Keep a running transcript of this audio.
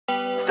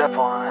Step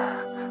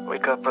 1,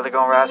 wake up early,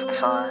 gonna rise with the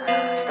sun.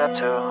 Step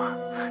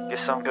 2, get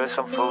some good,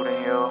 some food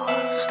in you.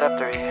 Step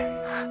 3,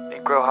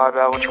 think real hard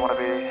about what you wanna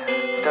be.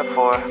 Step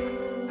 4,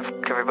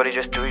 everybody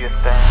just do your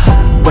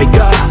thing. Wake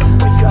up,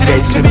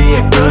 today's gonna be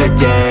a good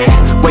day.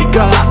 Wake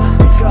up,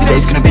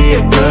 today's gonna be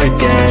a good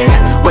day.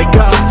 Wake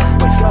up,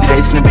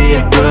 today's gonna be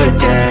a good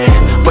day.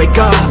 Wake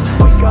up,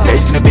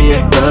 today's gonna be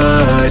a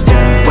good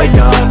day. Wake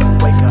up,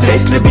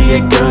 today's gonna be a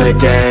good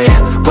day.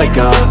 Wake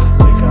up,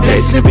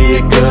 today's gonna be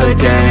a good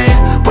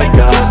day. Wake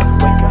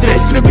up,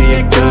 today's gonna be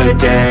a good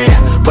day.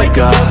 Wake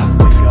up,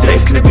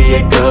 today's gonna be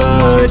a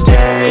good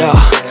day. Yo,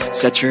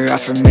 set your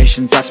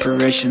affirmations,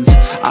 aspirations.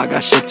 I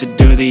got shit to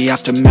do, the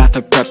aftermath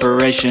of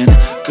preparation.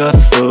 Good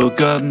food,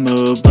 good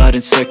mood, blood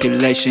in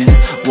circulation.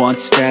 One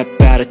step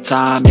at a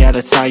time, yeah,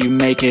 that's how you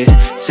make it.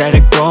 Set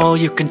a goal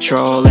you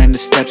control and the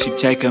steps you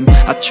take them.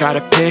 I try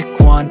to pick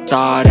one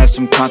thought, have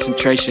some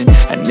concentration.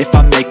 And if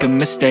I make a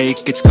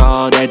mistake, it's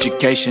called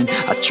education.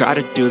 I try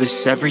to do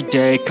this every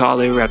day, call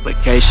it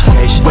replication.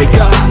 Wake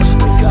up,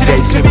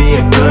 today's gonna be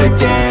a good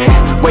day.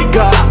 Wake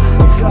up,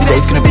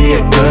 today's gonna be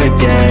a good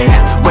day.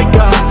 Wake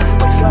up,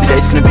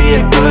 today's gonna be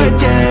a good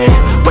day.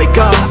 Wake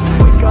up,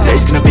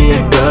 today's gonna be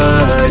a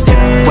good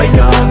day. Wake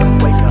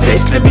up,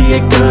 today's gonna be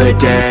a good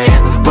day.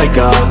 Wake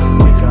up,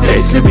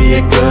 today's gonna be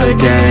a good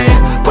day.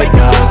 Wake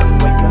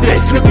up,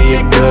 today's gonna be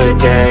a good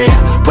day.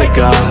 Wake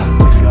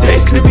up,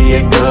 today's gonna be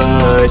a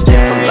good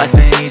day. So life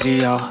ain't easy,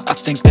 yo, I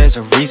think there's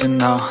a reason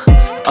though.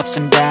 Ups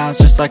and downs,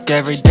 just like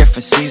every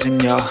different season,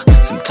 yo.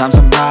 Sometimes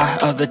I'm high,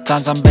 other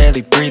times I'm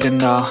barely breathing,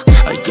 though.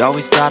 I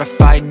always gotta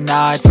fight and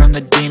hide from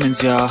the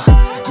demons, yo.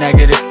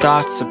 Negative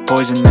thoughts are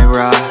poison, they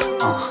rot.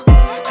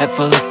 Head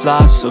full of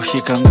flies, so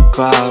here come the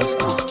clouds.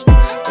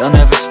 They'll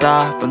never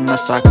stop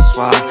unless I can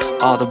swap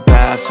all the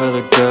bad for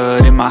the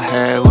good in my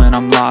head when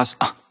I'm lost.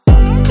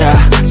 Yeah,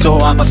 so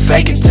I'ma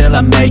fake it till I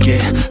make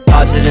it.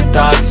 Positive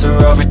thoughts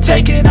are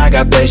overtaken, I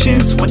got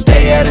patience. One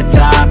day at a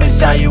time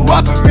is how you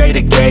operate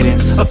a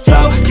cadence. A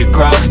flow, you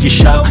grow, you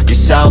show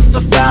yourself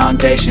a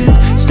foundation.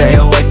 Stay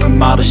away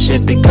from all the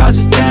shit that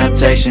causes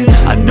temptation.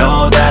 I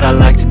know that I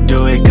like to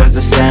do it cause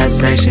it's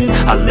sensation.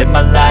 I live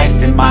my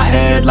life in my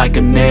head like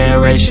a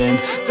narration.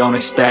 Don't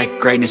expect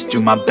greatness,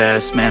 do my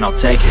best, man, I'll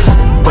take it.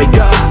 Wake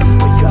up,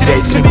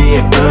 today's gonna be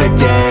a good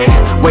day.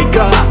 Wake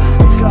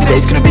up,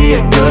 today's gonna be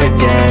a good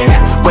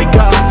day. Wake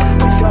up,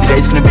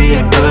 today's gonna be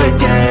a good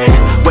day.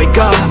 Wake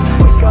up,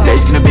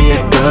 today's gonna be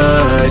a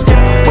good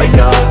day. Wake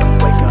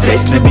up,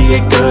 today's gonna be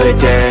a good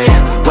day.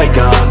 Wake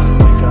up,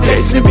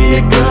 today's gonna be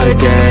a good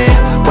day.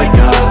 Wake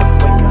up,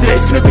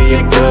 today's gonna be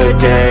a good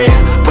day.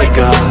 Wake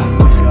up,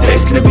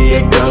 today's gonna be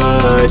a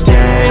good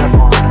day.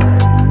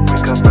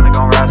 Wake up early,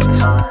 gonna rise with the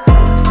sun.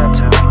 Step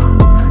 2,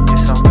 get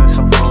some good,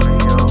 some food in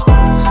you.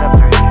 Step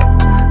 3,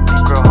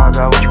 think real hard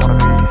about what you wanna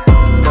be.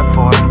 Step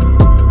 4,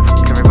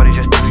 everybody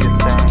just do your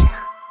thing.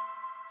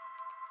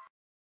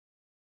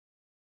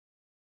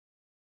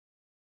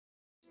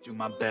 Do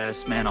my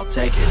best, man, I'll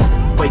take it.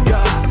 Wake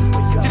up,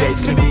 today's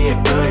gonna be a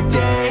good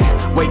day.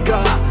 Wake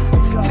up,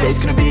 today's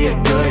gonna be a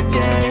good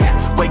day.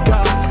 Wake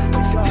up,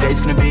 today's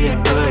gonna be a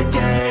good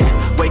day.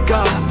 Wake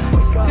up,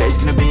 today's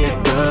gonna be a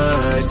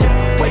good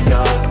day. Wake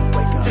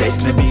up, today's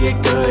gonna be a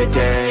good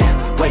day.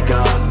 Wake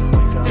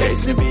up,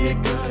 today's gonna be a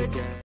good day.